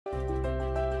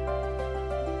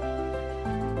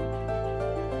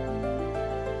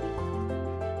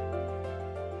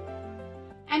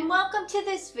welcome to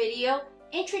this video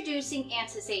introducing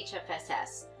Ansys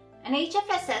HFSS. And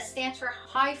HFSS stands for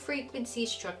High Frequency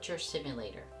Structure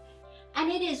Simulator. And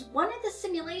it is one of the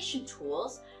simulation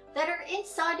tools that are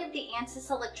inside of the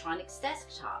Ansys Electronics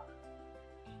Desktop.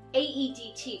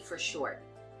 AEDT for short.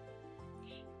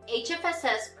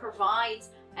 HFSS provides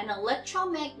an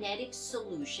electromagnetic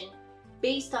solution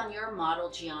based on your model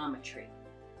geometry.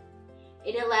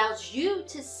 It allows you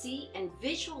to see and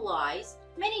visualize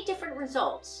many different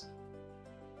results.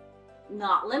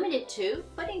 Not limited to,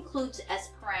 but includes as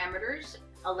parameters,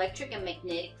 electric and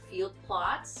magnetic field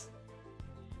plots.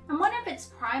 And one of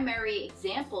its primary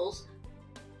examples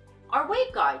are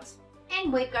waveguides.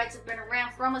 And waveguides have been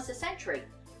around for almost a century.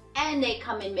 And they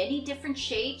come in many different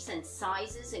shapes and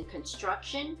sizes and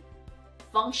construction.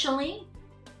 Functionally,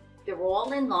 they're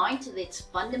all in line to its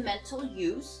fundamental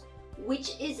use,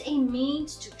 which is a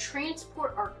means to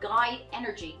transport or guide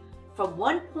energy from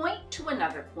one point to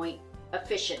another point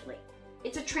efficiently.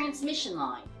 It's a transmission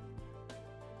line.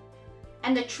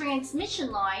 And the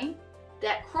transmission line,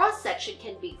 that cross-section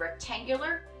can be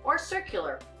rectangular or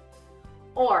circular,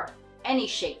 or any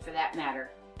shape for that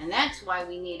matter. And that's why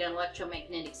we need an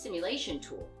electromagnetic simulation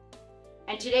tool.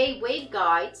 And today,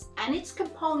 waveguides and its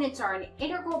components are an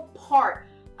integral part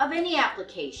of any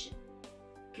application.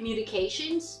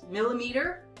 Communications,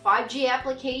 millimeter, 5G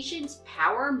applications,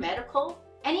 power, medical,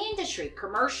 any industry,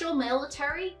 commercial,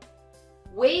 military,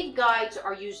 waveguides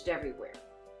are used everywhere.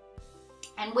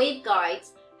 And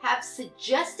waveguides have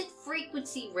suggested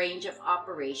frequency range of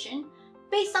operation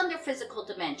based on their physical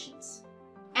dimensions.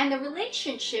 And the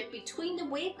relationship between the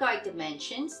waveguide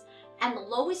dimensions and the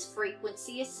lowest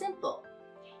frequency is simple.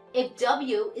 If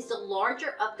W is the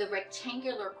larger of the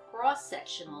rectangular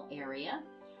cross-sectional area,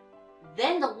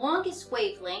 then the longest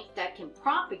wavelength that can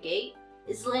propagate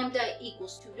is lambda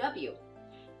equals 2W.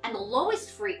 And the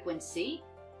lowest frequency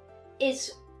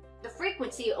is the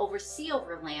frequency over C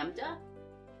over lambda,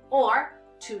 or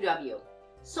 2W.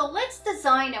 So let's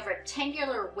design a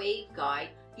rectangular waveguide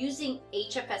using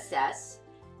HFSS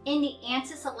in the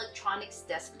Ansys Electronics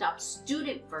Desktop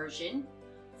student version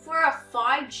for a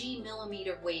 5G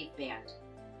millimeter waveband,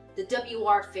 the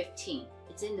WR15.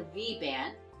 It's in the V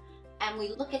band, and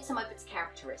we look at some of its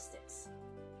characteristics.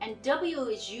 And W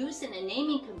is used in a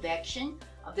naming convention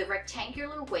of the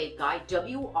rectangular waveguide,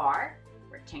 WR,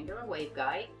 rectangular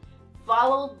waveguide,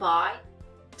 followed by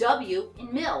W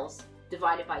in mils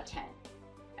divided by 10.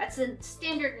 That's a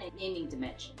standard naming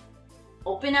dimension.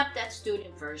 Open up that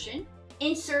student version,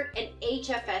 insert an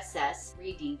HFSS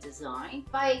 3D design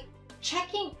by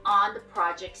checking on the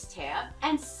Projects tab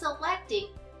and selecting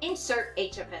Insert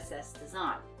HFSS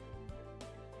Design.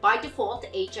 By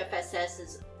default,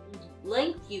 HFSS's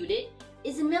length unit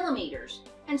is in millimeters,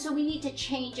 and so we need to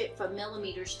change it from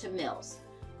millimeters to mils.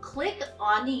 Click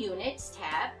on the Units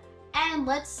tab and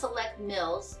let's select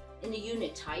mils in the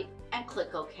unit type and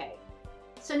click OK.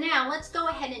 So now let's go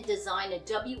ahead and design a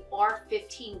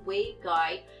WR15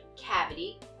 waveguide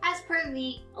cavity as per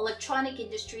the Electronic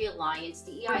Industry Alliance,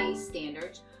 the EIA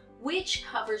standards, which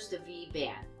covers the V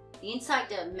band. The inside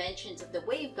dimensions of the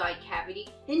waveguide cavity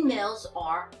in mils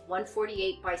are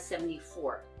 148 by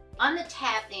 74. On the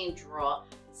tab named Draw,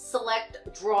 select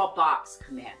Draw Box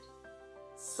command.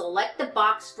 Select the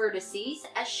box vertices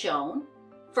as shown,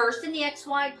 first in the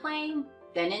XY plane,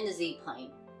 then in the Z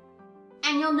plane.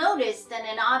 And you'll notice that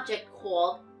an object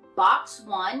called Box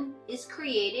 1 is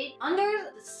created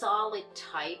under the solid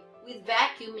type with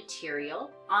vacuum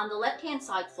material on the left-hand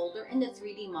side folder in the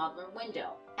 3D Modeler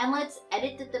window. And let's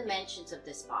edit the dimensions of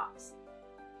this box.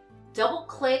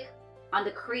 Double-click on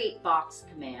the Create Box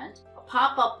command. A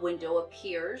pop-up window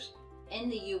appears in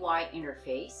the UI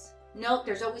interface. Note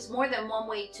there's always more than one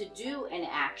way to do an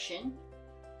action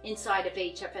inside of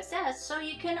HFSS, so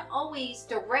you can always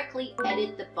directly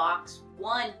edit the Box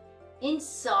 1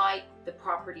 inside the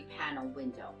Property Panel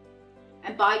window.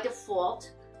 And by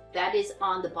default, that is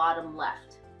on the bottom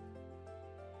left.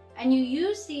 And you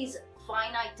use these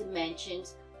finite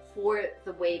dimensions for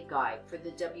the waveguide, for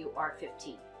the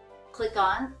WR15. Click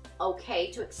on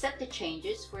OK to accept the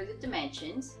changes for the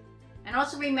dimensions. And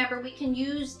also remember, we can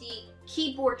use the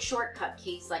keyboard shortcut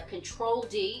keys like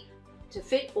Control-D to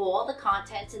fit all the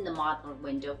contents in the modeler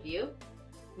window view.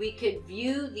 We could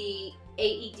view the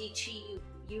AEDT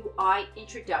UI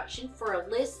introduction for a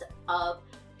list of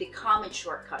the common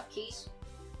shortcut keys.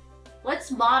 Let's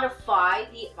modify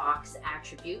the box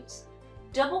attributes.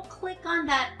 Double-click on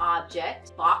that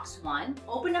object, Box 1,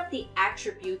 open up the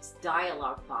Attributes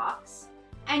dialog box,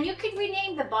 and you could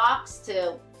rename the box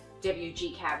to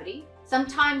WG Cavity.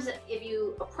 Sometimes if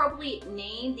you appropriately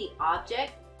name the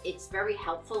object, It's very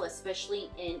helpful, especially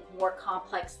in more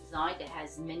complex design that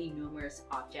has many numerous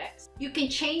objects. You can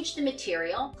change the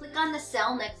material. Click on the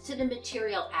cell next to the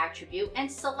material attribute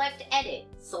and select Edit.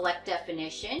 Select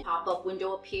Definition. Pop-up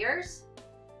window appears.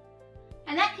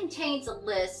 And that contains a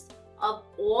list of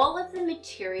all of the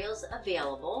materials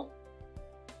available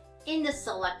in the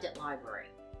selected library.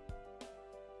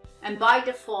 And by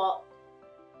default,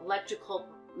 electrical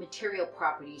material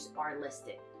properties are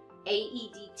listed.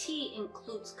 AEDT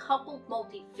includes coupled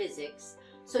multiphysics,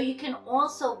 so you can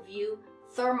also view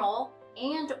thermal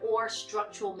and/or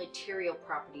structural material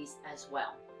properties as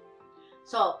well.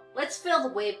 So let's fill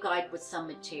the waveguide with some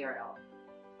material,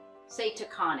 say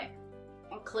taconic,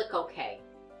 and click OK.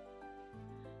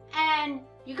 And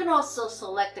you can also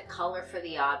select the color for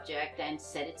the object and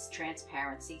set its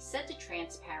transparency. Set the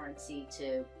transparency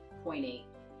to 0.8.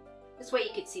 This way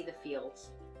you can see the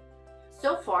fields.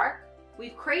 So far,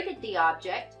 we've created the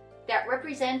object that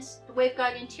represents the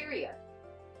waveguide interior.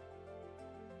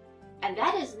 And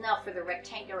that is enough for the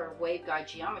rectangular waveguide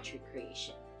geometry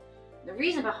creation. The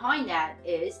reason behind that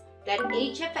is that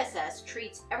HFSS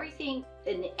treats everything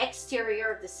in the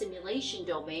exterior of the simulation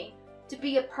domain to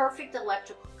be a perfect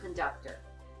electrical conductor.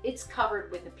 It's covered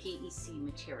with a PEC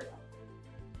material.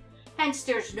 Hence,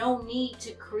 there's no need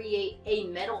to create a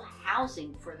metal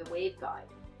housing for the waveguide.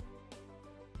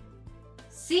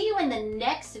 See you in the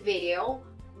next video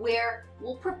where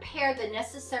we'll prepare the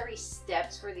necessary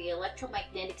steps for the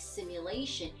electromagnetic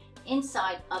simulation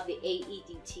inside of the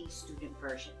AEDT student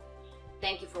version.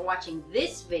 Thank you for watching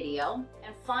this video,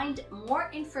 and find more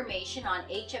information on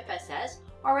HFSS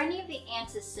or any of the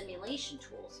Ansys simulation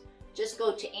tools. Just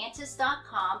go to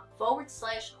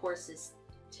ansys.com/courses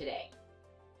today.